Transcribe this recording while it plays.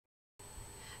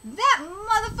That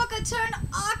motherfucker turned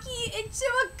Aki into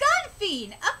a gun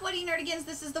fiend! Up, what nerdigans?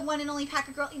 This is the one and only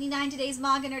Packer Girl 89. Today's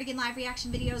manga nerdigan live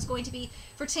reaction video is going to be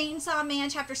for Chainsaw Man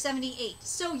chapter 78.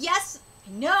 So yes,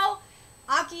 I know,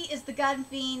 Aki is the gun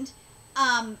fiend.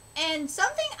 And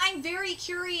something I'm very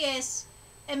curious,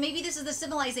 and maybe this is the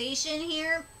civilization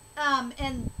here,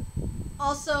 and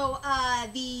also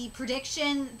the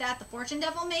prediction that the Fortune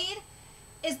Devil made,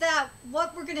 is that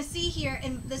what we're going to see here,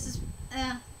 and this is...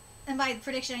 and by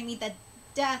prediction I mean the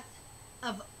death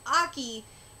of Aki,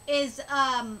 is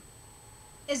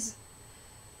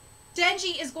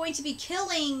Denji is going to be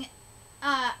killing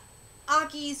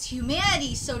Aki's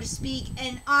humanity, so to speak,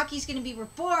 and Aki's going to be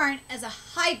reborn as a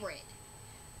hybrid.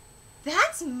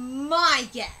 That's my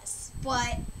guess,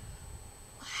 but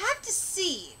I'll have to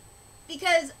see,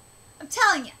 because I'm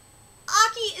telling you,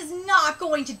 Aki is not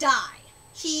going to die.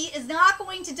 He is not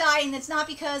going to die, and it's not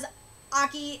because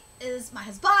Aki is my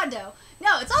husbando.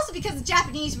 No, it's also because the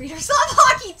Japanese readers love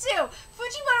Aki too.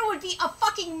 Fujimoto would be a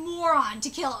fucking moron to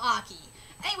kill Aki.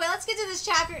 Anyway, let's get to this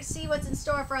chapter and see what's in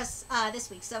store for us this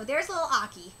week. So there's little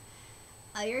Aki.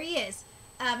 There he is.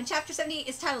 And chapter 78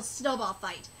 is titled Snowball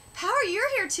Fight. Power, you're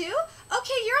here too?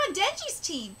 Okay, you're on Denji's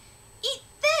team. Eat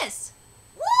this.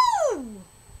 Woo!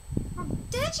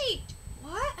 Denji,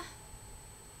 what?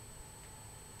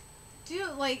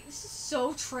 Dude, like, this is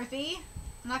so trippy.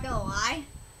 I'm not gonna lie.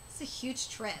 It's a huge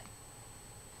trip.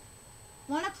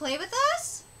 Wanna play with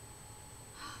us?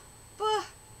 But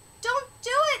don't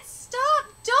do it! Stop!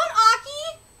 Don't,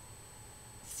 Aki!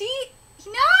 See?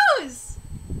 He knows!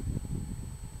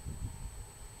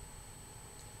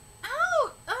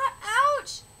 Ow!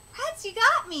 Ouch! Rats, you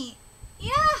got me!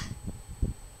 Yeah!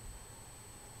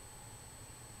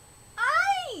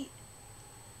 Aye!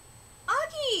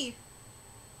 Aki!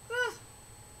 Ugh.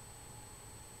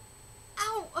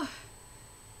 Ow!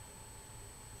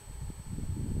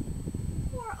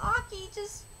 Poor Aki,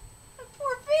 just...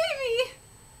 poor baby!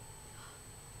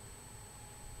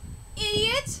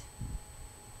 Idiot!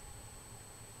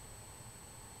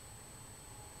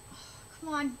 Oh, come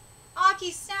on.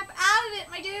 Aki, snap out of it,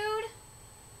 my dude!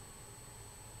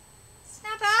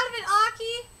 Snap out of it,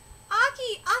 Aki!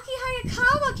 Aki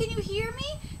Hayakawa, can you hear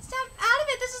me? Snap out of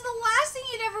it! This is the last thing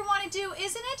you'd ever want to do,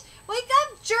 isn't it? Wake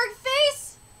up, jerk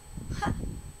face!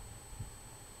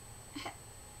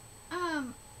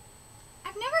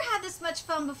 I've never had this much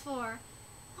fun before.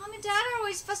 Mom and Dad are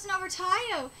always fussing over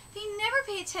Tayo. They never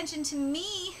pay attention to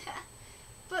me.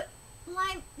 But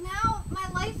now my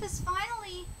life has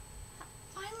finally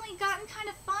gotten kind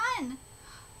of fun.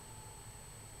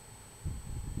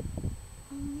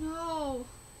 Oh no.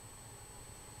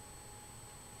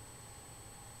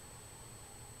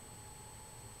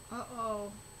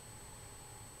 Uh-oh.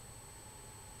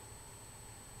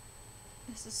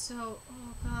 This is so,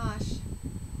 oh gosh.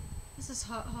 This is,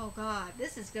 oh god,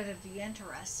 this is gonna be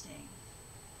interesting.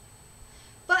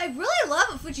 But I really love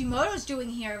what Fujimoto's doing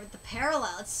here with the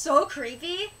parallel. It's so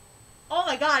creepy. Oh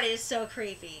my god, it is so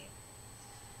creepy.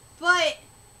 But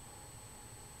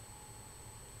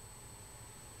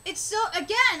it's so,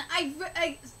 again, I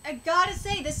gotta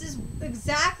say, this is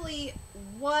exactly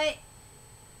what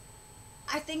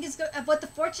I think is what the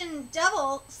Fortune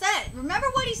Devil said. Remember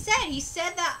what he said? He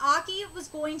said that Aki was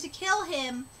going to kill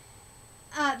him,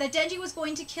 that Denji was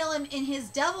going to kill him in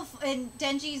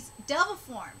Denji's devil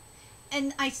form.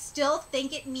 And I still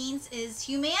think it means his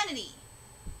humanity.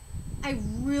 I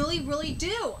really, really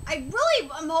do. I really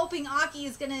am hoping Aki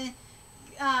is gonna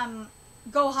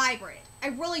go hybrid. I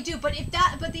really do. But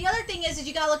but the other thing is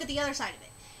you gotta look at the other side of it.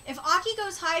 If Aki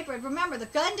goes hybrid, remember, the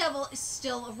Gun Devil is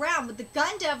still around. With the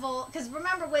Gun Devil, because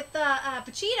remember with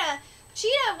Pochita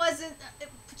wasn't...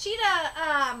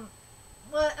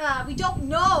 we don't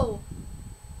know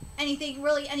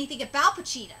anything about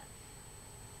Pochita.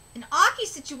 In Aki's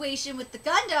situation with the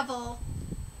Gun Devil,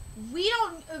 we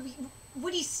don't...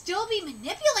 would he still be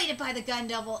manipulated by the Gun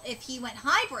Devil if he went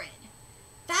hybrid?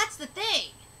 That's the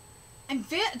thing. And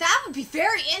that would be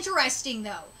very interesting,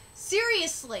 though.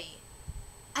 Seriously.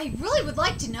 I really would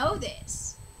like to know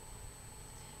this.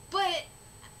 But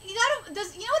you know what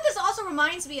this also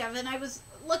reminds me of, and I was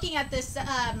looking at this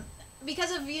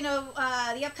because of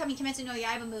the upcoming Kimetsu no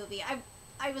Yaiba movie.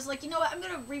 I was like, you know what, I'm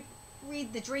gonna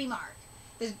read the dream arc,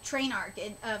 the train arc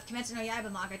of Kimetsu no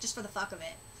Yaiba manga just for the fuck of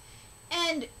it.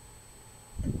 And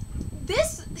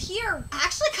this here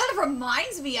actually kind of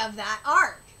reminds me of that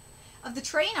arc, of the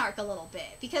train arc a little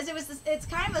bit, because it's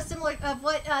kind of a similar of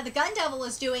what the Gun Devil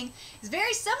is doing is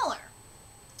very similar,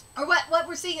 or what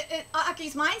we're seeing in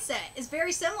Aki's mindset is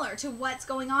very similar to what's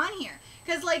going on here.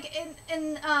 Because like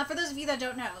for those of you that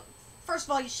don't know, first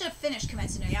of all, you should have finished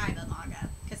Kimetsu no Yaiba manga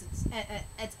because it's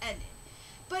it's ended.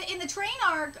 But in the train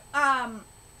arc,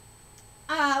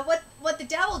 what the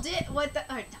devil did, what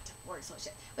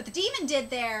the demon did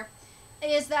there,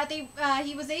 is that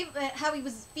he was able, how he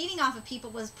was feeding off of people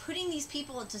was putting these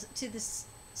people to this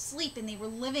sleep, and they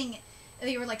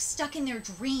were like stuck in their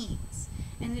dreams,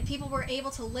 and the people were able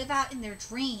to live out in their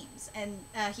dreams, and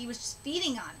he was just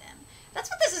feeding on them. That's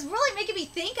what this is really making me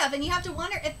think of, and you have to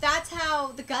wonder if that's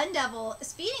how the gun devil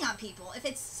is feeding on people, if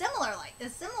it's similar to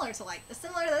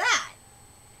that.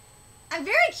 I'm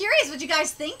very curious what you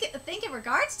guys think in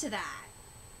regards to that.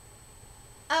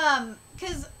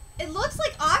 Because it looks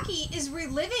like Aki is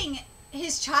reliving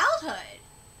his childhood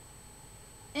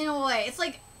in a way. It's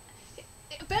like,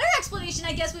 a better explanation,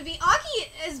 I guess, would be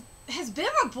Aki has been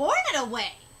reborn in a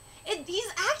way. He's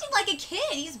acting like a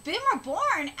kid. He's been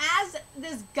reborn as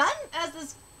this gun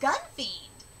fiend.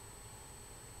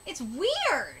 It's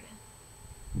weird.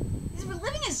 He's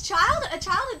reliving his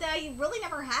childhood that he really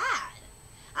never had.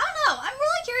 I don't know. I'm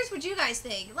really curious what you guys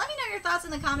think. Let me know your thoughts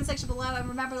in the comment section below. And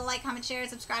remember to like, comment, share, and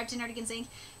subscribe to Nerdigans Inc.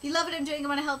 If you love what I'm doing and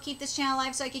want to help keep this channel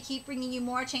alive so I can keep bringing you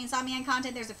more Chainsaw Man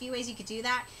content, there's a few ways you could do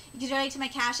that. You can donate to my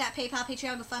Cash App, PayPal,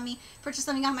 Patreon, GoFundMe, purchase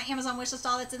something off my Amazon wishlist,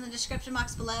 all that's in the description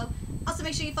box below. Also,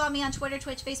 make sure you follow me on Twitter,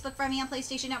 Twitch, Facebook, friend me on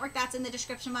PlayStation Network. That's in the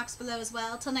description box below as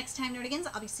well. Till next time, Nerdigans,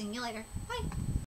 I'll be seeing you later. Bye.